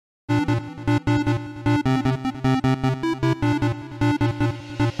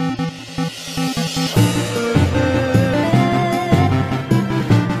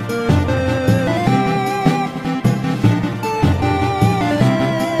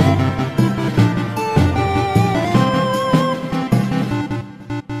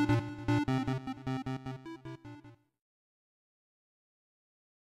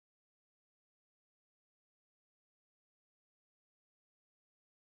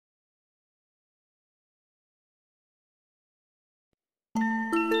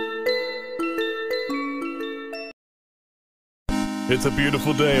It's a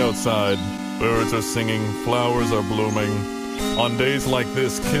beautiful day outside. Birds are singing, flowers are blooming. On days like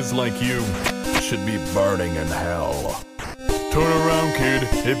this, kids like you should be burning in hell. Turn around, kid,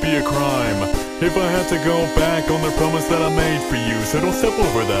 it'd be a crime if I had to go back on the promise that I made for you. So don't step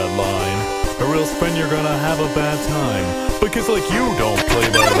over that line, or else friend, you're gonna have a bad time. But kids like you don't play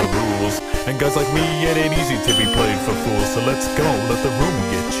by the rules, and guys like me, it ain't easy to be played for fools. So let's go, let the room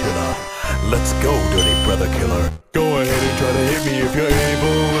get chiller. Let's go, dirty brother killer. Go ahead and try to hit me if you're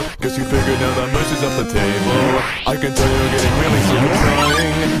able, cause you figured now that mercy's off the table. I can tell you're getting really sick of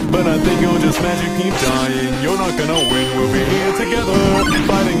trying, but I think you'll just magic keep dying. You're not gonna win, we'll be here together,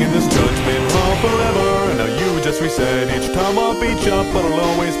 fighting in this judgment hall forever. And now you just reset each time I'll beat ya, but I'll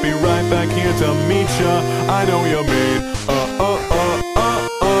always be right back here to meet ya. I know you're made of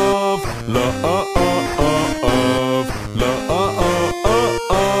love.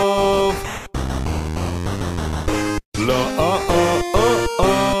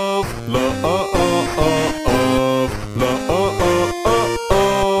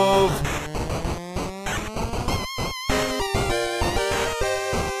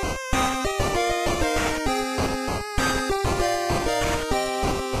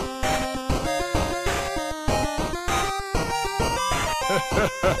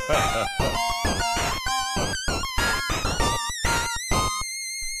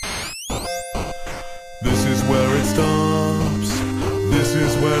 This is where it stops. This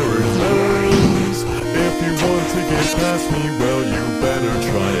is where it ends. If you want to get past me, well, you better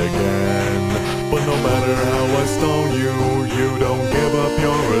try again. But no matter how I stall you, you don't give up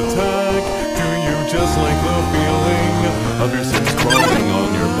your attack. Do you just like the feeling of your sins crawling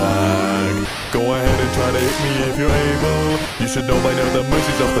on your back? Go ahead and try to hit me if you're able. You should know by now that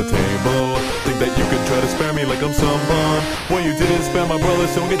mercy's off the table. Think that you can try to spare me like I'm someone. Well, you didn't spare my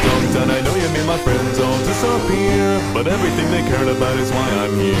brothers, don't get dunked on. I know you made my friends all disappear, but everything they cared about is why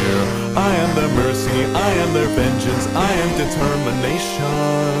I'm here. I am their mercy, I am their vengeance, I am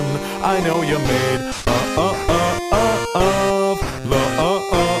determination. I know you're made of love.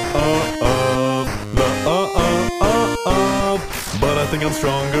 But I think I'm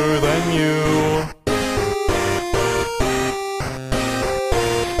stronger than you.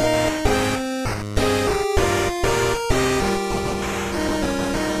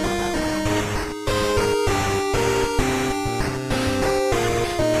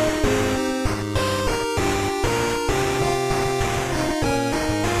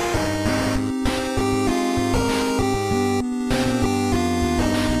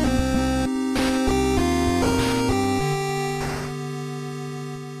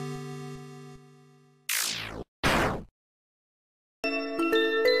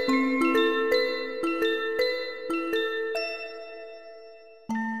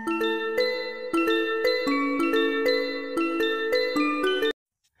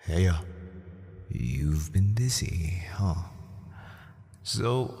 Hey, you've been busy, huh?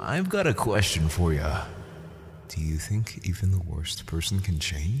 So, I've got a question for you. Do you think even the worst person can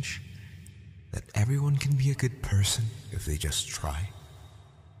change? That everyone can be a good person if they just try?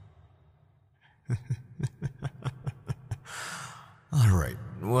 Alright,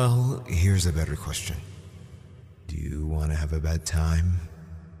 well, here's a better question. Do you want to have a bad time?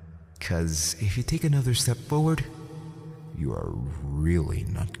 'Cause if you take another step forward, you are really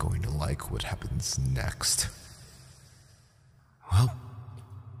not going to like what happens next. Well,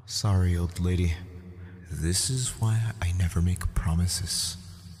 sorry, old lady. This is why I never make promises.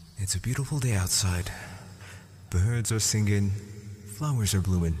 It's a beautiful day outside. Birds are singing, flowers are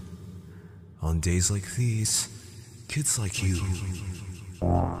blooming. On days like these, kids like you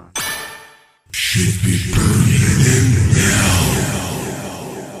should be burning in hell.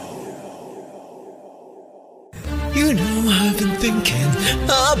 You know, I've been thinking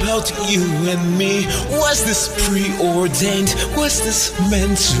about you and me. Was this preordained? Was this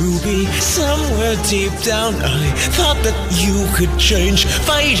meant to be? Somewhere deep down I thought that you could change.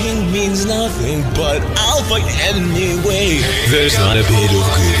 Fighting means nothing, but I'll fight anyway. There's not a bit of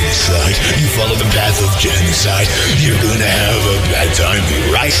good inside. You follow the path of genocide. You're gonna have a bad time.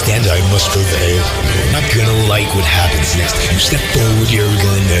 Here I stand, I must prevail. Not gonna like what happens next. You step forward, you're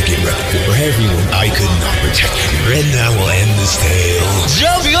gonna get wrecked. For everyone I could not protect. And now we'll end this tale.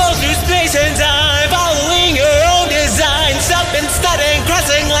 Jumping all through space and time, following your own design. Stopping, studying,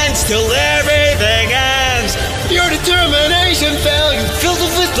 crossing lines till everything ends. Your determination fell, you filled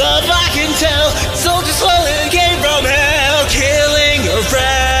it with love, I can tell. Soldiers slowly came from hell, killing your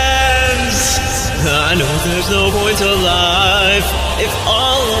friends. I know there's no point to life if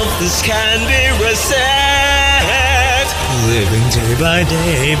all of this can be reset. Living day by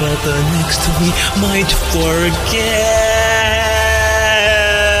day, but the next we might forget.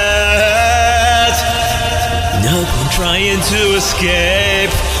 help when trying to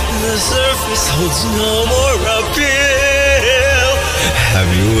escape. The surface holds no more appeal.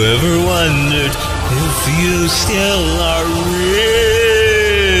 Have you ever wondered if you still are real?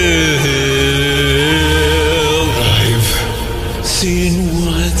 I've seen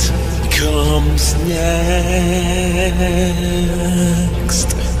what comes next.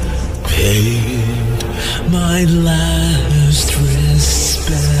 Paid my last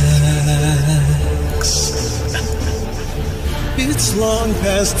respects. It's long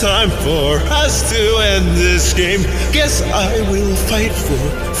past time for us to end this game. Guess I will fight for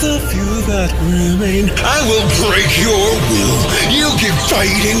the few that remain. I will break your will. You keep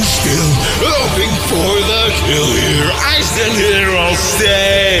fighting still, hoping for the kill. Here I stand, here I'll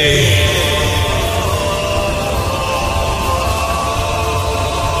stay.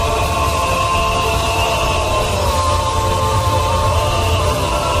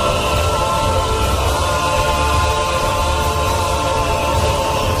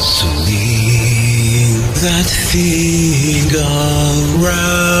 That thing around,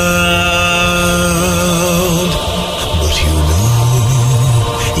 but you know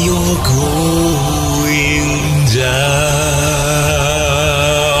you're going down.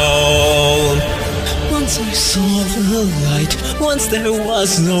 Once I saw the light, once there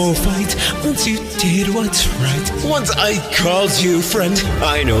was no fight, once you did what's right, once I called you friend.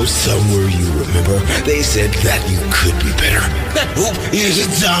 I know somewhere you remember they said that you could be better. That hope is a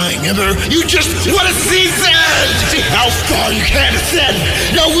dying ember. You just want to see sand. See how far you can ascend.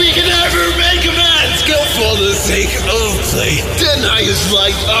 No, we can never make amends. Go for the sake of play. Deny his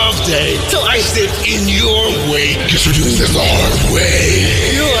light of day till I sit in your way. Guess we're doing this the hard way.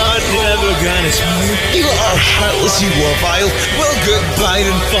 You are never gonna smile. You are heartless, you are vile. Well, goodbye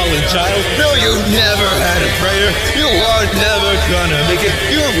and fallen child. No, you never had a prayer. You are never gonna make it.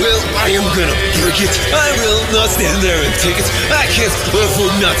 Your will, I am gonna break it. I will not stand there and take it. I can't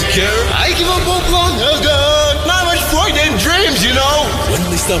afford not to care. I give up hope long ago. Not much Freud and dreams, you know. When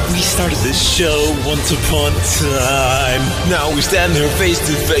we started this show once upon a time. Now we stand here face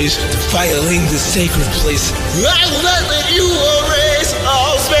to face, defiling the sacred place. I will not let you erase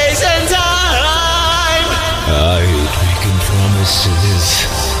all space and time. I hate making promises.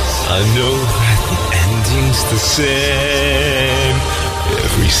 I know that the ending's the same.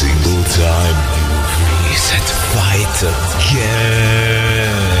 Every single time you reset to fight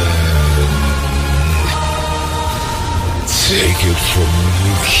again. Take it from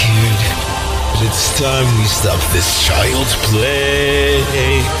me, kid. But it's time we stop this child's play.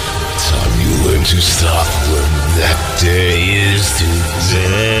 Time you learn to stop when that day is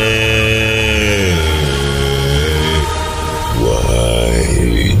today. Why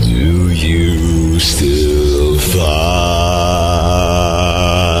do you still fight?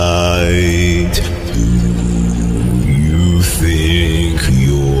 Do you think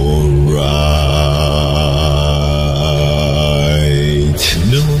you're right?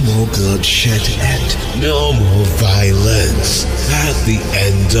 No more bloodshed and no more violence. At the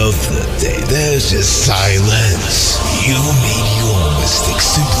end of the day, there's just silence. You made your mistakes,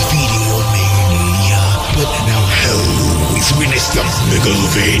 simply feeding your mania. But now hell is witness the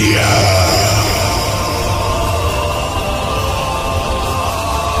Megalomania.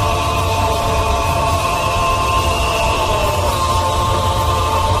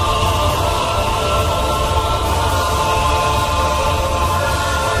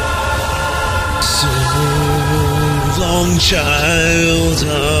 Child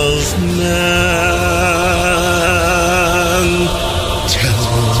of man, tell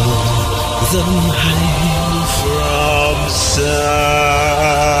them hang from sands.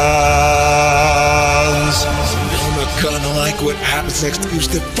 I'm not gonna like what happens next. You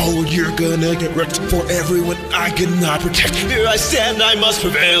step forward, you're gonna get wrecked. For everyone I cannot protect, here I stand, I must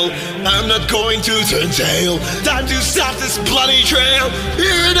prevail. I'm not going to turn tail. Time to stop this bloody trail.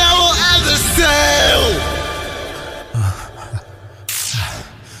 Here and I will end the sale.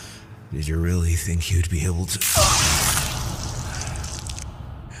 Did you really think you'd be able to?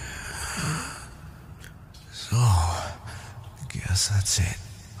 So, I guess that's it,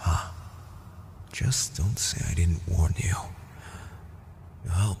 huh? Just don't say I didn't warn you.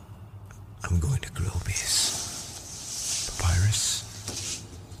 Well, I'm going to grill bees. Papyrus,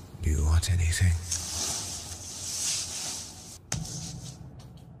 do you want anything?